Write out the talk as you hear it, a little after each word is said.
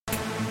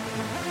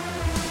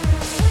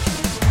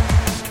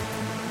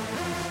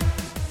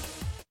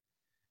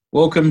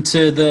Welcome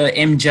to the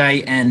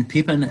MJ and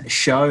Pippin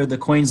show, the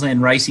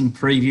Queensland racing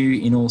preview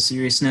in all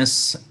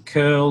seriousness.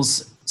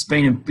 Curls, it's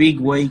been a big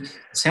week.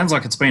 It sounds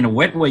like it's been a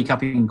wet week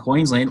up in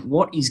Queensland.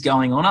 What is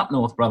going on up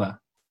north, brother?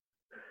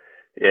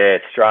 Yeah,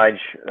 it's strange.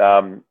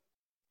 There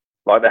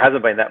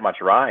hasn't been that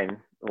much rain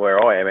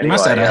where I am anyway. You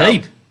must have had a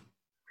heap.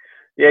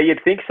 Yeah,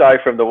 you'd think so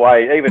from the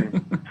way,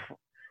 even,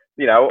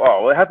 we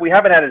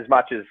haven't had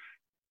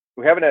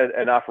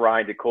enough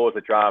rain to cause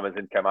the dramas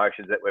and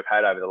commotions that we've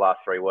had over the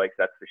last 3 weeks,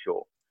 that's for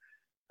sure.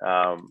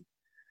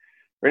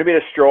 We're in a bit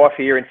of strife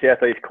here in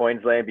southeast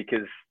Queensland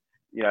because,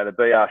 the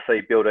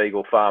BRC built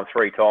Eagle Farm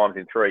 3 times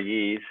in 3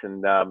 years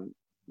and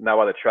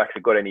no other tracks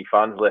have got any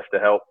funds left to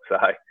help.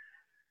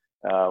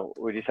 So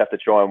we just have to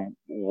try and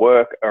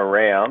work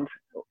around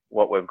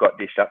what we've got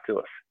dished up to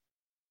us.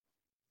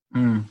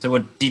 So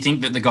what do you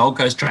think that the Gold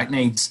Coast track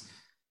needs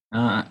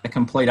a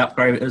complete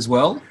upgrade as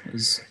well?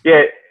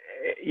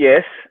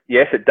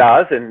 Yes, it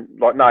does. And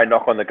no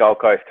knock on the Gold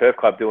Coast Turf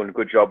Club doing a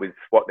good job with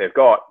what they've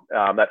got.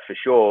 That's for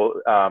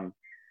sure.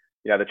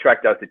 The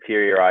track does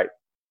deteriorate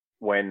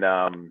when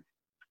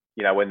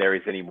there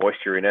is any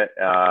moisture in it.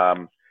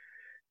 A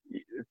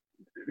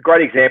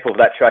great example of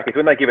that track is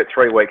when they give it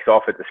 3 weeks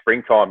off at the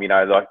springtime,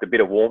 like the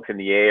bit of warmth in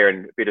the air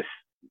and a bit of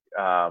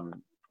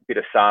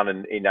sun.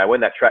 And,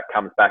 when that track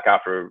comes back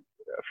after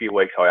a few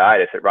weeks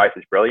hiatus, it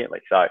races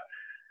brilliantly. So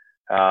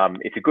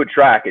it's a good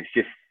track. It's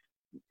just,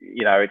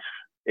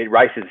 it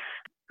races,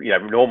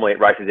 normally it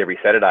races every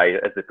Saturday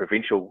as the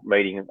provincial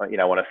meeting,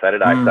 on a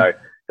Saturday. So it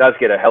does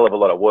get a hell of a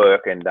lot of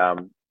work and it's a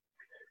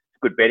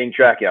good betting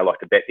track. I like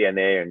to bet down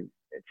there and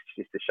it's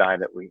just a shame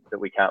that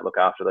we can't look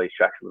after these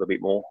tracks a little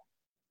bit more.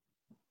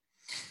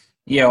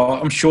 Yeah,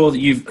 I'm sure that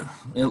you've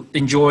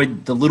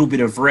enjoyed the little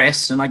bit of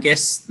rest. And I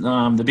guess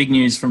the big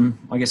news from,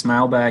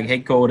 Mailbag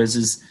headquarters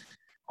is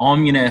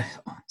I'm going to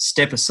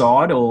step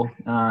aside or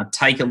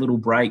take a little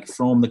break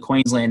from the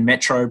Queensland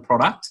Metro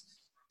product.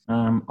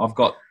 I've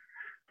got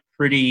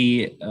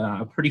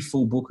a pretty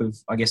full book of,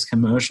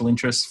 commercial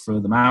interest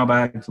for the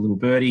Mailbag, for Little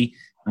Birdie.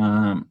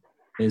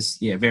 There's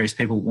various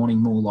people wanting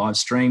more live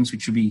streams,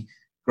 which would be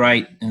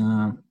great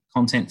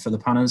content for the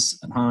punters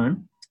at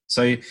home.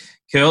 So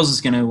Curls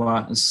is going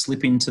to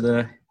slip into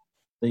the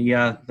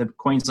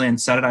Queensland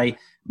Saturday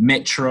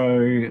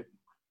Metro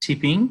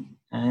tipping,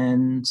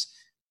 and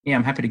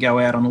I'm happy to go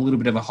out on a little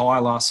bit of a high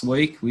last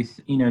week with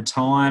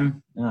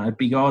time at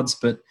big odds,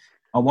 but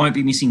I won't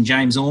be missing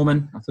James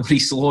Orman. I thought he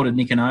slaughtered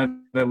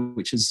Nicanova,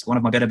 which is one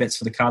of my better bets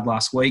for the card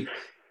last week.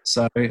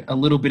 So a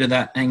little bit of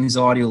that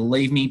anxiety will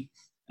leave me.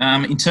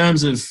 In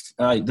terms of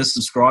the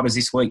subscribers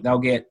this week, they'll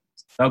get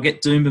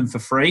Doomben for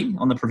free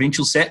on the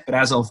provincial set, but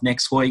as of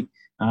next week,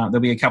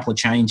 there'll be a couple of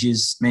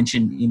changes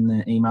mentioned in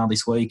the email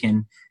this week.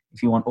 And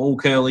if you want all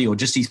Curly or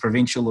just his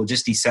provincial or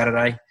just his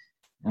Saturday,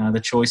 the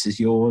choice is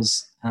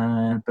yours.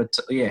 But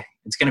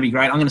it's going to be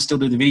great. I'm going to still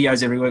do the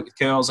videos every week with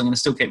Curls. I'm going to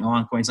still keep my eye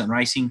on Queensland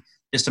racing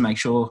just to make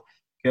sure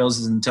Curls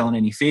isn't telling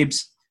any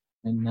fibs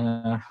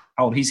and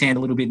hold his hand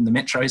a little bit in the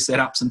Metro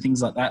setups and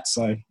things like that.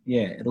 So,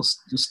 you'll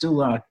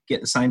still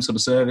get the same sort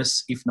of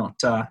service, if not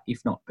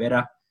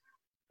better.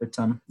 But,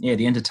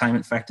 the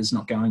entertainment factor's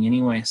not going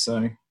anywhere.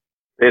 So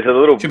there's a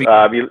little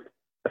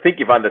I think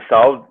you've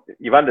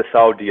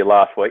undersold your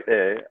last week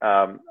there.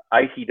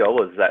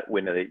 $80 that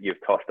winner that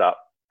you've tossed up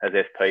as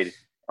SP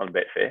on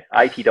Betfair.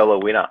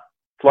 $80 winner.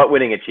 It's like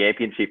winning a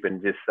championship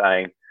and just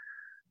saying,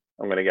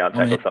 I'm going to go and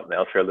tackle something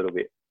else for a little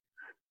bit.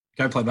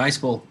 Go play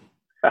baseball.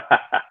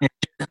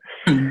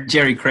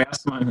 Jerry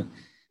Krause moment.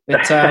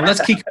 But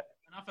let's kick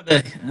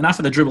enough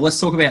of the dribble.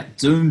 Let's talk about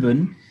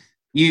Doomben.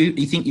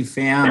 You think you've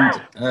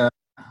found,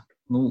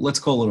 let's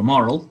call it a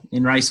moral,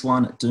 in race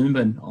 1 at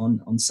Doomben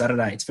on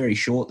Saturday. It's very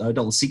short though,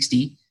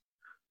 $1.60.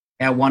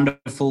 How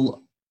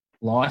wonderful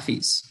life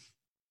is.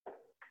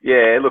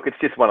 Yeah, look, it's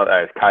just one of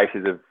those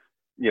cases of,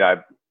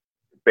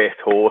 best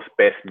horse,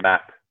 best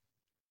map,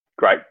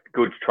 great,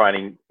 good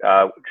training,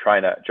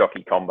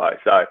 trainer-jockey combo.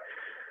 So,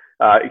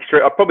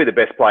 probably the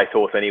best placed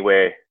horse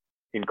anywhere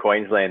in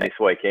Queensland this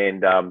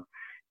weekend.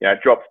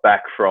 It drops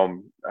back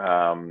from,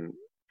 the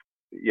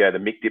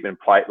Mick Dittman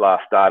Plate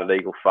last start at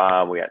Eagle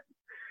Farm. I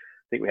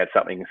think we had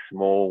something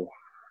small.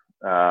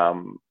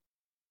 Give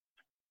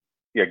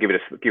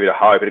it a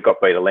hope, but it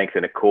got beat a length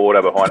and a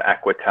quarter behind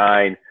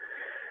Aquitaine.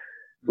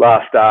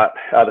 Last start,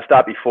 the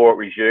start before it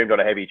resumed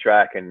on a heavy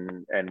track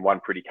and won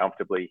pretty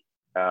comfortably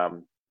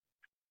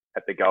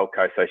at the Gold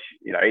Coast. So,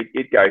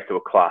 it goes to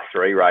a Class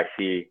 3 race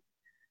here.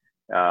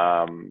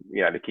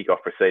 The kick-off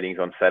proceedings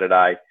on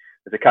Saturday.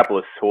 There's a couple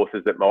of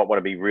horses that might want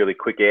to be really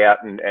quick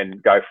out and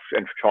go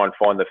and try and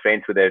find the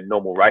fence with their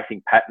normal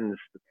racing patterns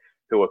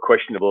who are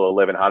questionable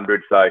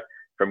 1100. So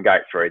from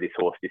gate 3, this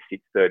horse just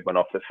sits third one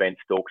off the fence,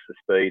 stalks the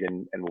speed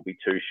and will be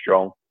too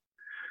strong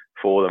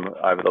for them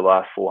over the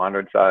last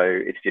 400. So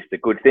it's just a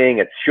good thing.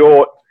 It's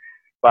short,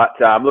 but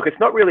look, it's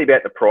not really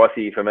about the price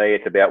here for me.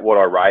 It's about what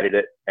I rated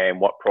it and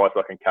what price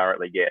I can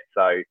currently get.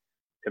 So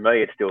to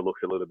me, it still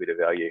looks a little bit of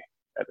value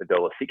at the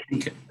 $1.60.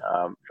 Okay.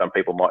 Some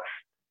people might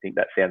think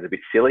that sounds a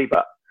bit silly,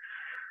 but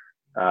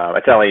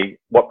It's only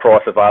what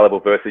price available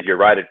versus your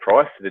rated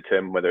price to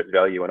determine whether it's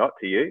value or not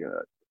to you.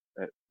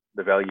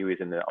 The value is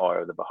in the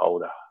eye of the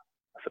beholder,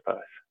 I suppose.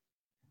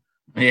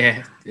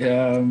 Yeah,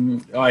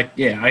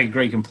 I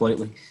agree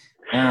completely.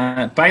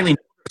 Bailey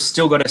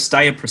still got a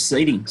stay of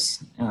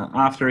proceedings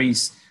after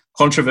his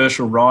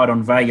controversial ride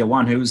on Vega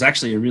One, who was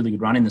actually a really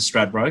good run in the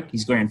Stradbroke,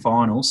 his grand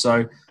final.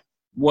 So,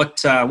 what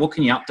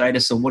can you update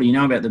us on? What do you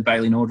know about the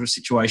Bailey Nordra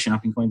situation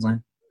up in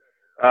Queensland?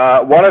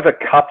 One of a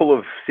couple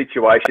of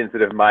situations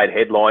that have made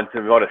headlines,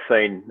 and we might have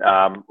seen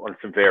on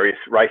some various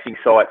racing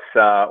sites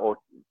or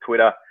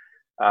Twitter.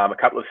 A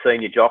couple of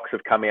senior jocks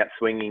have come out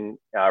swinging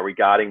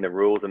regarding the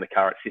rules and the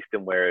current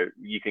system where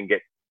you can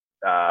get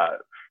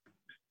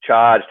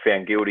charged,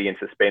 found guilty and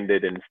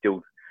suspended and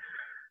still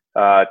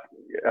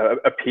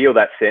appeal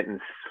that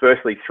sentence,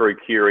 firstly through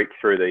QRIC,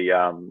 through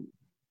the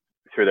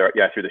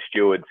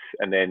stewards,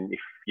 and then if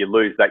you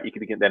lose that, you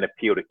can then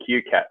appeal to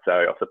QCAT. So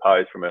I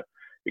suppose from a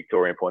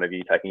Victorian point of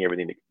view, taking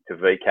everything to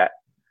VCAT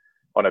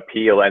on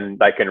appeal, and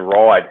they can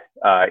ride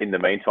in the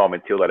meantime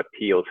until that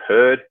appeal's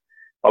heard.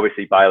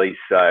 Obviously, Bailey's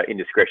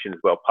indiscretion is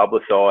well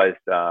publicised.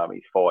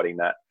 He's fighting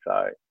that.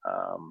 So,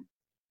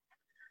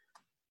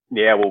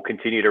 we'll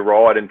continue to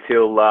ride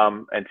until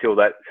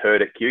that's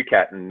heard at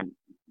QCAT. And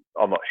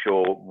I'm not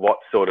sure what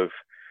sort of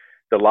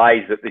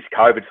delays that this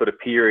COVID sort of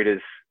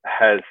period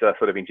has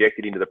sort of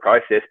injected into the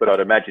process, but I'd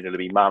imagine it'll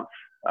be months.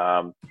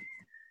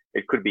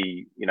 It could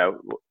be,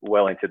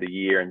 well into the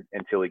year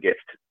until he gets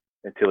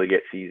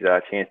his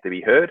chance to be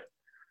heard.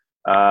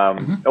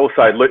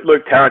 Also,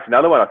 Luke Tarrant's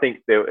another one. I think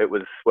it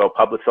was well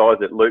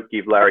publicised that Luke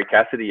gave Larry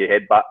Cassidy a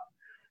headbutt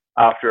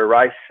after a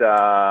race.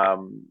 I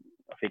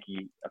think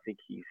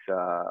he's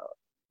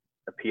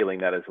appealing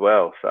that as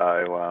well.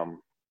 So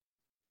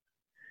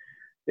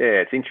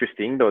it's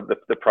interesting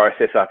the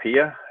process up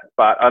here.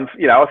 But I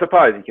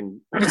suppose you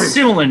can. It's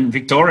still in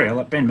Victoria.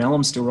 Like Ben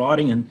Melham's still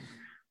riding,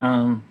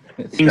 and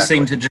things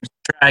seem to just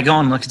drag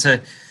on. Like it's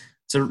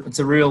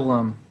a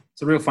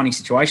real funny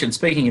situation.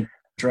 Speaking of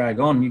drag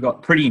on, you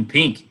got Pretty in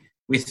Pink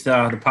with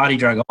the Party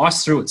Drag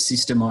Ice Through It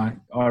system. I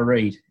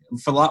read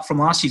from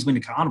last year's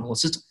Winter Carnival.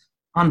 It's just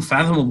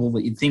unfathomable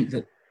that you'd think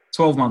that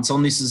 12 months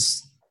on, this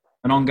is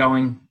an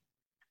ongoing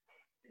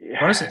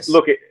process.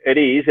 Look, it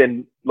is,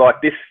 and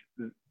like this,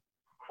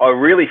 I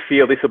really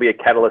feel this will be a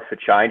catalyst for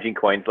change in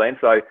Queensland.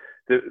 So,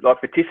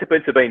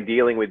 participants have been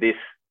dealing with this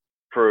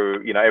for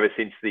ever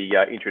since the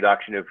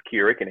introduction of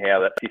QRIC and how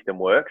that system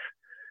works.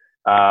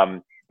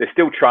 There's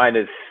still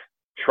trainers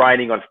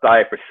training on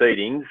stay of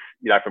proceedings,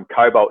 from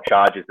cobalt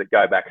charges that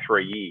go back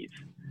 3 years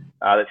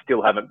that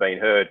still haven't been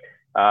heard.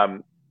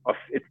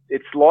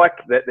 It's like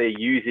that they're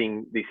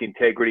using this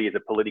integrity as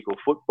a political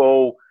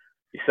football.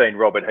 You've seen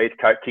Robert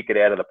Heathcote kick it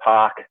out of the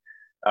park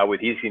with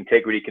his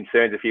integrity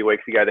concerns a few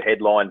weeks ago, the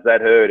headlines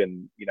that heard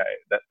and,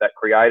 that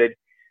created.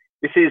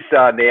 This is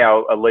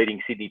now a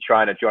leading Sydney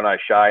trainer, John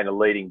O'Shea, and a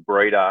leading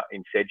breeder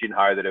in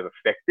Sedgenho that have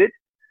affected.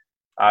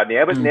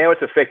 Now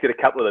it's affected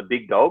a couple of the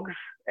big dogs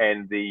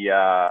and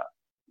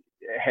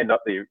not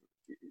the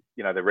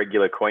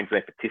regular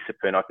Queensland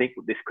participant. I think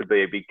this could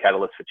be a big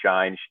catalyst for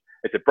change.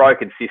 It's a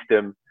broken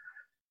system.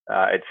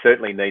 It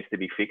certainly needs to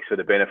be fixed for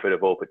the benefit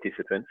of all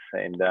participants,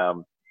 and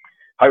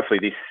hopefully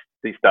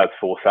this does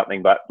force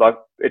something. But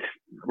it's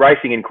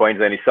racing in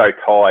Queensland is so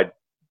tied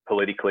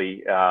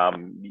politically.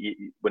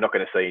 We're not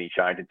going to see any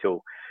change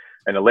until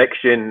an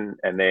election,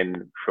 and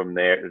then from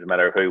there it's a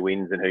matter of who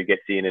wins and who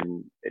gets in,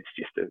 and it's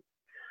just a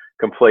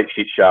complete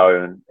shit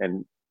show.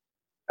 And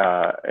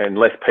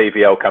unless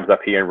PVL comes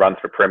up here and runs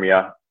for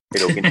Premier,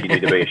 it'll continue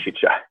to be a shit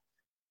show.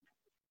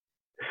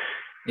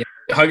 Yeah,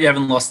 I hope you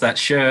haven't lost that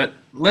shirt.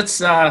 Let's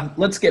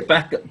get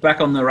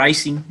back on the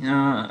racing.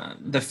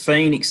 The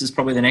Phoenix is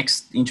probably the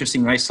next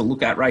interesting race to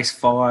look at. Race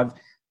 5,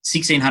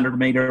 1600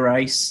 metre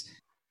race.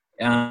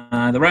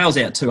 The rail's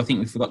out too. I think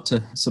we forgot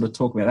to sort of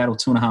talk about that, or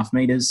 2.5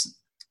 metres.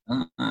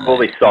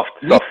 Probably soft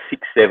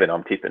 6-7.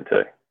 I'm tipping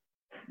too.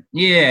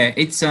 Yeah,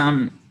 it's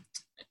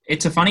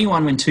a funny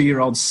one when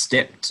 2-year-olds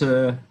step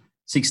to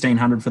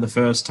 1600 for the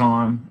first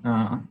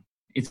time.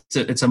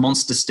 It's a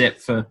monster step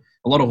for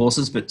a lot of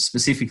horses, but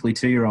specifically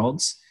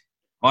 2-year-olds.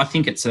 I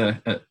think it's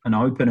an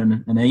open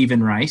and an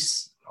even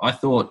race. I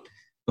thought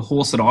the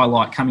horse that I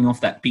like coming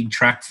off that big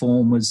track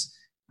form was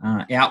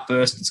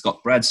Outburst. It's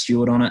got Brad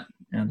Stewart on it.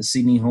 The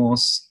Sydney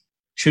horse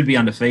should be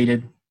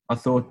undefeated. I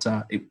thought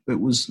it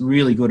was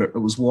really good. It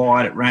was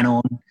wide. It ran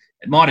on.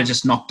 It might have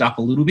just knocked up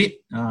a little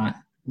bit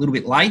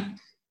late.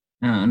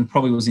 And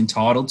probably was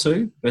entitled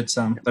to, but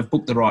they've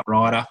booked the right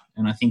rider,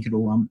 and I think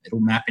it'll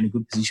map in a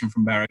good position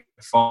from barrier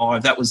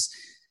 5. That was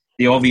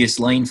the obvious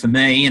lean for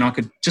me, and I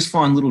could just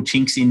find little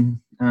chinks in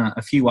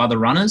a few other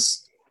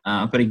runners.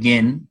 But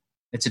again,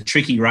 it's a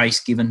tricky race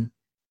given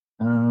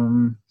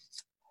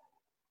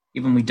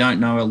we don't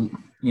know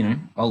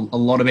a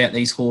lot about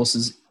these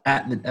horses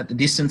at the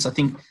distance. I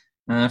think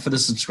for the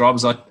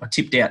subscribers, I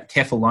tipped out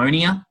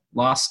Kefalonia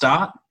last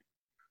start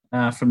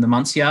from the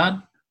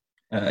Muncyard.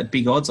 At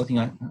big odds. I think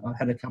I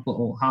had a couple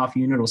or half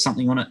unit or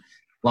something on it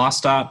last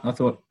start. I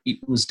thought it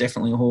was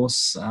definitely a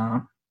horse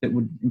that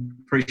would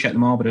appreciate the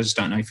mile, but I just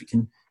don't know if it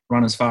can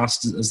run as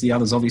fast as the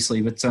others,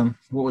 obviously. But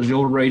what was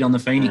your read on the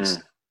Phoenix?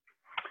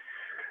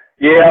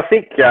 Yeah, I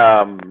think,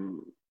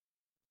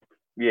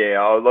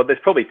 there's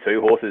probably two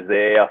horses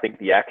there. I think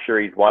the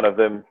Actuary is one of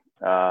them.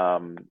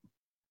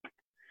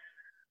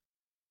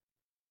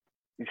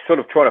 You're sort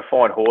of trying to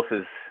find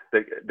horses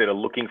that are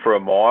looking for a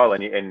mile,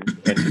 and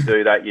to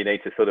do that, you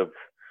need to sort of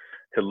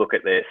to look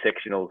at their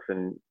sectionals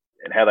and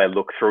how they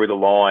look through the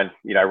line,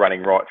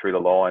 running right through the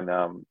line.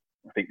 I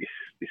think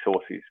this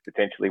horse is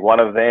potentially one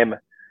of them.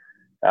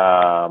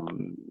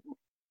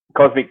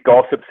 Cosmic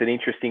Gossip's an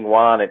interesting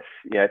one. It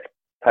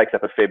takes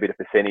up a fair bit of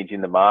percentage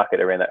in the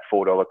market, around that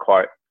 $4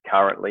 quote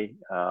currently.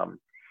 I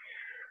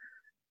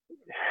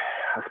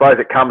suppose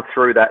it comes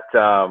through that,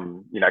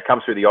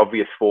 comes through the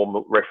obvious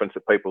form reference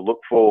that people look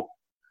for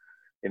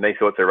in these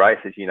sorts of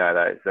races.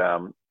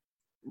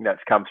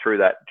 It's come through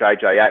that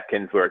JJ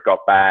Atkins where it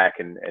got back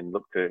and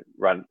looked to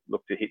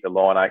hit the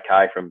line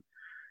okay from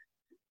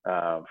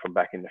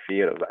back in the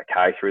field. It was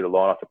okay through the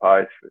line, I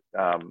suppose.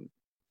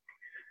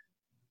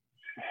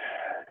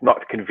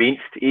 Not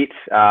convinced it.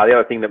 The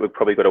other thing that we've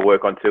probably got to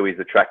work on too is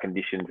the track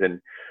conditions, and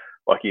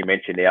like you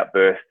mentioned,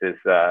 Outburst is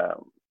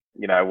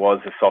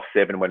was a soft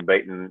 7 when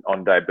beaten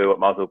on debut at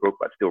Muswellbrook,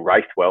 but still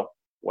raced well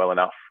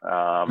enough.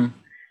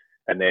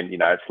 And then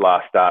its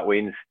last start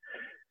wins.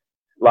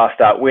 Last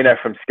start winner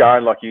from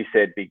Scone, like you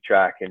said, big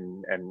track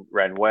and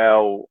ran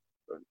well.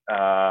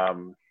 I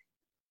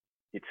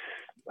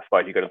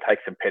suppose you've got to take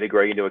some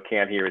pedigree into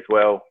account here as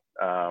well.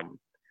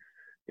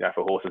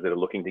 For horses that are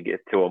looking to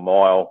get to a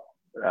mile,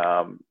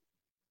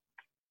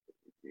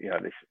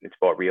 it's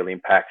by Real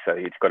Impact, so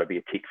it's got to be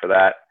a tick for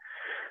that.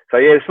 So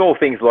yeah, small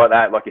things like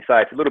that, like you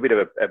say, it's a little bit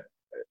of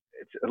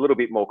it's a little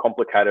bit more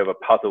complicated of a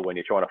puzzle when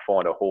you're trying to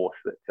find a horse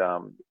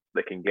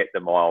that can get the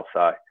mile.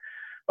 So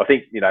I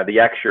think the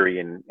Actuary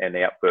and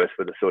the Outburst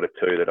were the sort of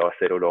two that I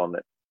settled on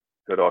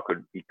that I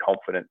could be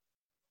confident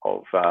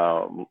of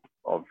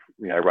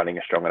running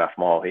a strong enough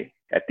mile here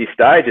at this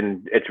stage.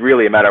 And it's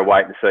really a matter of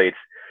wait and see.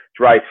 It's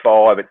race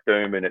 5, it's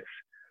Doomben, it's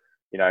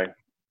a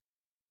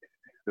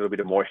little bit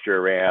of moisture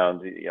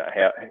around.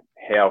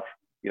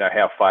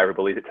 How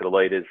favourable is it to the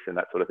leaders and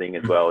that sort of thing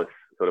as well is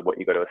sort of what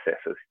you've got to assess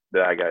as the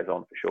day goes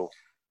on, for sure.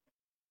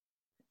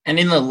 And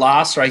in the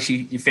last race,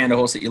 you found a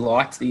horse that you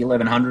liked, the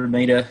 1100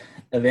 metre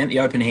event, the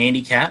Open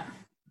Handicap.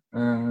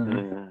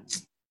 And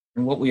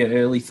what were your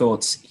early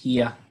thoughts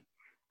here?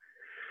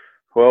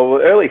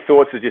 Well, early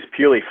thoughts are just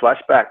purely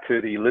flashback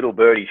to the Little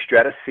Birdie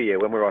Stratosphere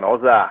when we were on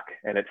Ozark,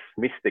 and it's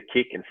missed the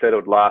kick and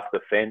settled last the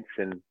fence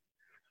and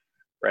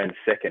ran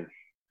second.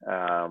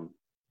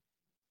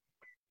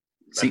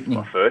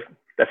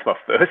 That's my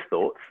first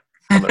thoughts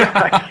on the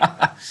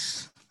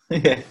race.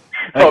 Yeah.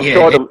 I'm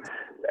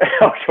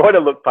trying to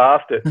look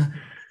past it.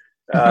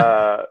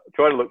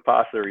 Trying to look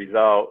past the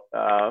result.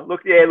 I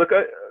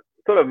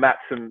sort of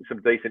mapped some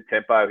decent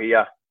tempo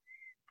here.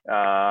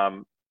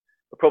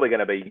 We're probably going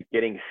to be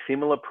getting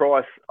similar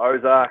price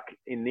Ozark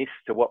in this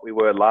to what we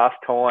were last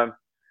time.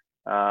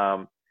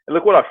 And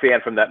look, what I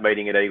found from that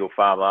meeting at Eagle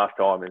Farm last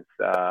time is,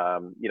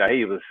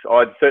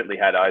 I'd certainly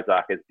had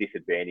Ozark as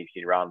disadvantaged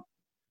in run.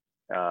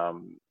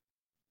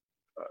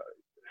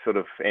 Sort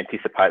of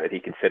anticipate that he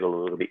can settle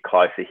a little bit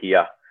closer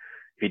here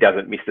if he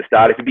doesn't miss the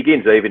start. If he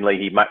begins evenly,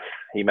 he maps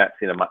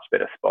in a much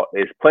better spot.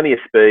 There's plenty of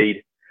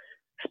speed,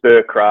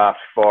 Spurcraft,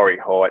 Fiery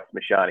Heights,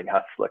 Mashani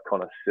Hustler,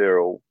 Connoisseur,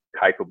 all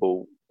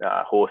capable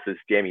horses.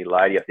 Jamie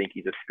Lady, I think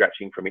he's a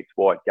scratching from its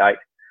wide gate.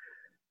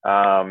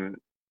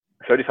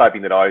 So just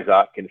hoping that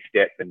Ozark can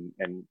step and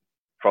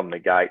from the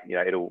gate,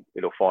 it'll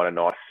find a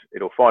nice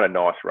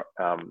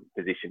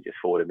position just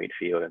forward to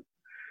midfield and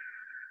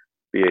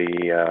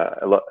be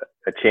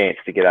a chance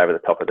to get over the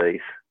top of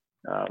these.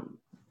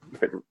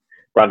 If it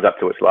runs up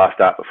to its last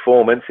start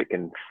performance, it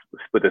can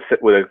with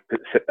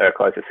a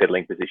closer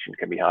settling position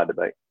can be hard to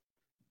beat.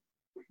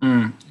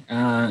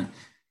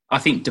 I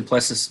think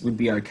Duplessis would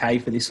be okay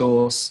for this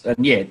horse,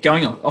 and yeah,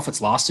 going off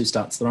its last 2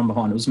 starts, the run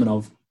behind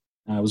Usmanov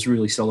was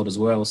really solid as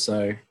well.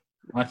 So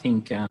I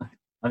think you're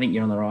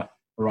on the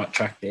right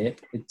track there.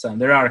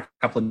 There are a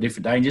couple of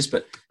different dangers,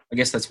 but I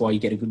guess that's why you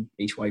get a good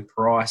each way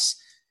price.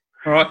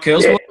 All right,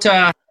 Curls.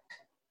 Yeah.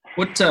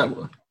 What is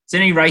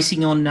there any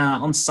racing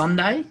on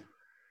Sunday?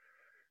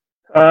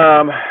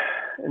 No.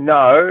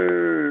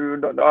 You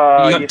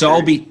got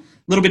Dolby. A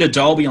little bit of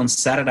Dolby on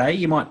Saturday.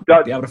 You might be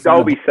able to find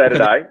Dolby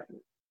Saturday.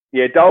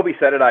 Yeah, Dolby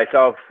Saturday.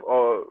 So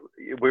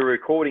we're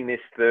recording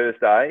this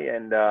Thursday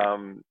and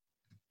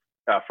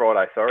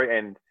Friday, sorry,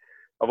 and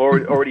I've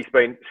already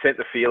been sent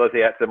the feelers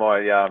out to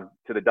my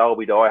to the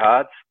Dolby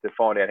diehards to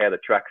find out how the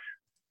track's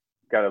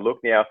going to look.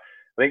 Now,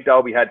 I think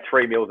Dolby had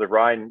 3 mils of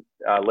rain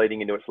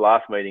leading into its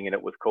last meeting, and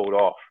it was called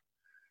off.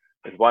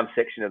 There's one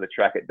section of the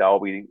track at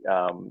Dolby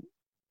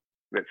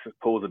that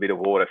pulls a bit of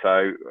water,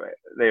 so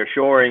they're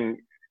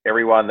assuring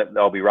everyone that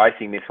they'll be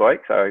racing this week.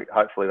 So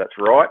hopefully that's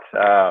right.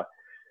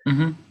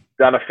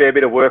 Done a fair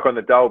bit of work on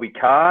the Dolby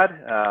card.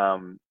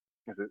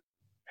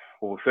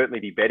 We'll certainly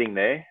be betting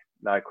there,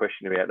 no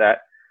question about that.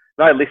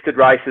 no listed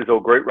races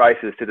or group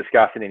races to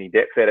discuss in any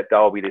depth out at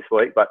Dalby this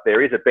week, but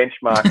there is a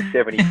benchmark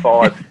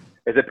 75.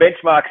 There's a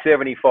benchmark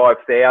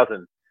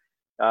 75,000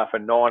 for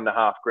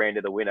 $9,500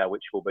 to the winner,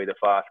 which will be the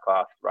fast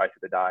class race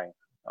of the day.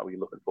 I'll be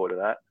looking forward to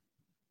that.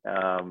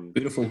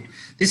 Beautiful.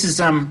 This is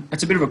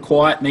it's a bit of a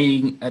quiet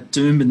meeting at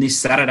Doomben this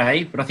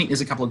Saturday, but I think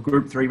there's a couple of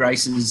Group 3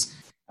 races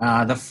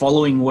the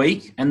following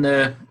week, and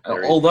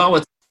although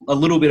it's a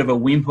little bit of a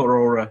whimper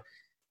or a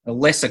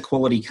lesser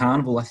quality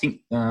carnival, I think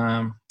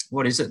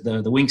what is it?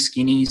 The Wink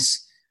Skinnies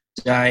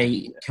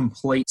Day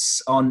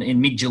completes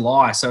in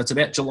mid-July, so it's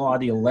about July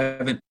the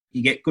 11th.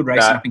 You get good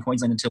racing up in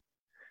Queensland until.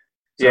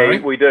 Sorry?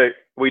 Yeah, we do.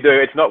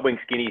 It's not Wink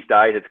Skinnies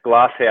Day. It's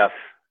Glasshouse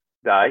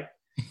Day.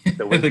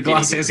 The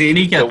Glasshouse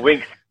Handicap.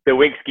 The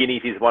Wink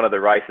Skinnies is one of the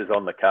races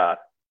on the card,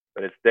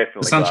 but it's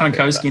definitely the Sunshine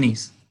Coast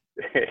Skinnies.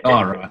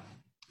 Oh, right.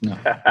 No.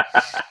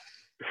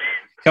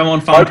 Come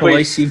on, Fun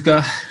Police.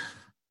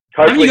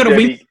 Haven't you got a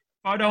win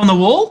photo on the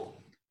wall?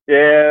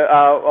 Yeah,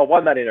 I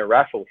won that in a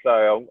raffle,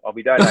 so I'll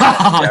be donating that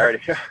to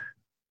charity.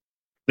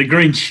 The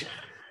Grinch.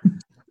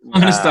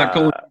 I'm going to start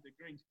calling it the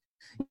Grinch.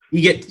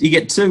 You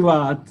get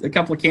a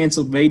couple of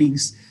cancelled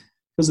meetings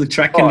because of the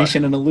track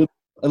condition and a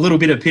little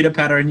bit of pitter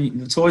patter,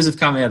 and the toys have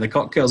come out of the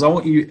cocktails. I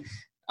want you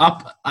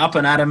up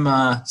and at 'em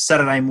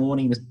Saturday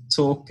morning to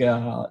talk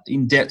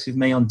in depth with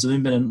me on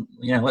Doomben, and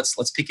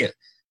let's pick a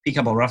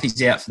couple of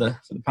roughies out for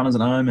the punters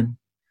at home. And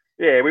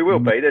yeah, we will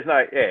be.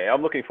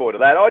 I'm looking forward to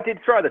that. I did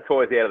throw the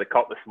toys out of the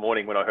cop this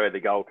morning when I heard the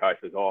Gold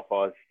Coast was off. I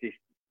was just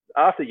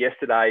after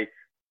yesterday.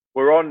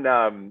 We're on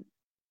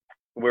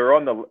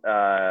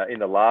in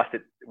the last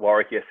at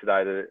Warwick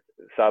yesterday. The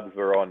subs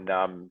were on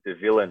the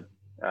Villain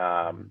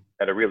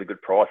at a really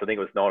good price. I think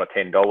it was $9 or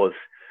 $10.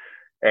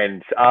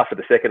 And after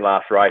the second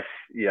last race,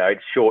 it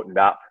shortened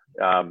up,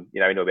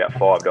 into about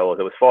 $5.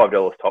 It was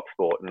 $5 top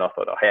sport, and I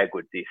thought, how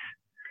good's this?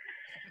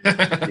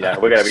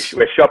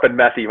 We're shopping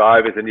massive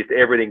overs, and just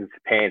everything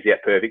pans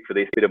out perfect for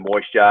this bit of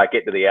moisture.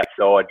 Get to the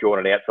outside,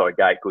 drawing an outside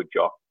gate, good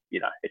job.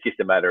 It's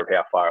just a matter of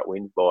how far it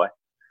wins by.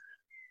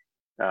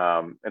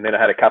 And then I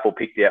had a couple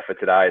picked out for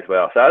today as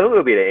well, so I was a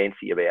little bit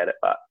antsy about it,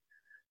 but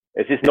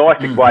it's just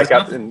nice to wake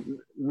up and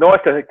nice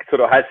to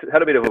sort of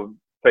had a bit of a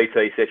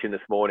PT session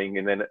this morning,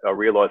 and then I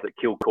realised that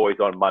Kilcoy's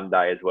on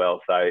Monday as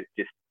well, so it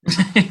just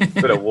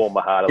sort of warmed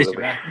my heart a little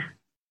bit.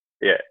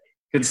 Yeah.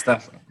 Good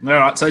stuff. All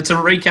right, so to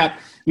recap,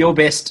 your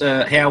best,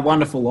 how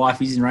wonderful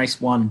life is in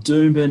race 1,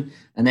 Doomben,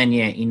 and then,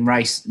 in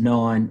race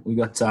 9, we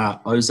got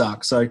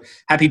Ozark. So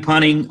happy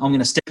punting. I'm going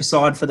to step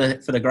aside for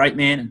the great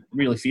man. It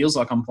really feels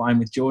like I'm playing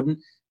with Jordan,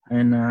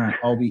 and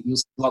you'll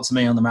see lots of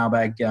me on the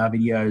mailbag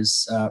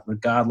videos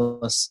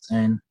regardless,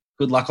 and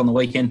good luck on the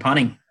weekend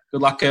punting.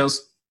 Good luck,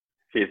 girls.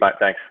 Cheers, mate.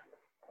 Thanks.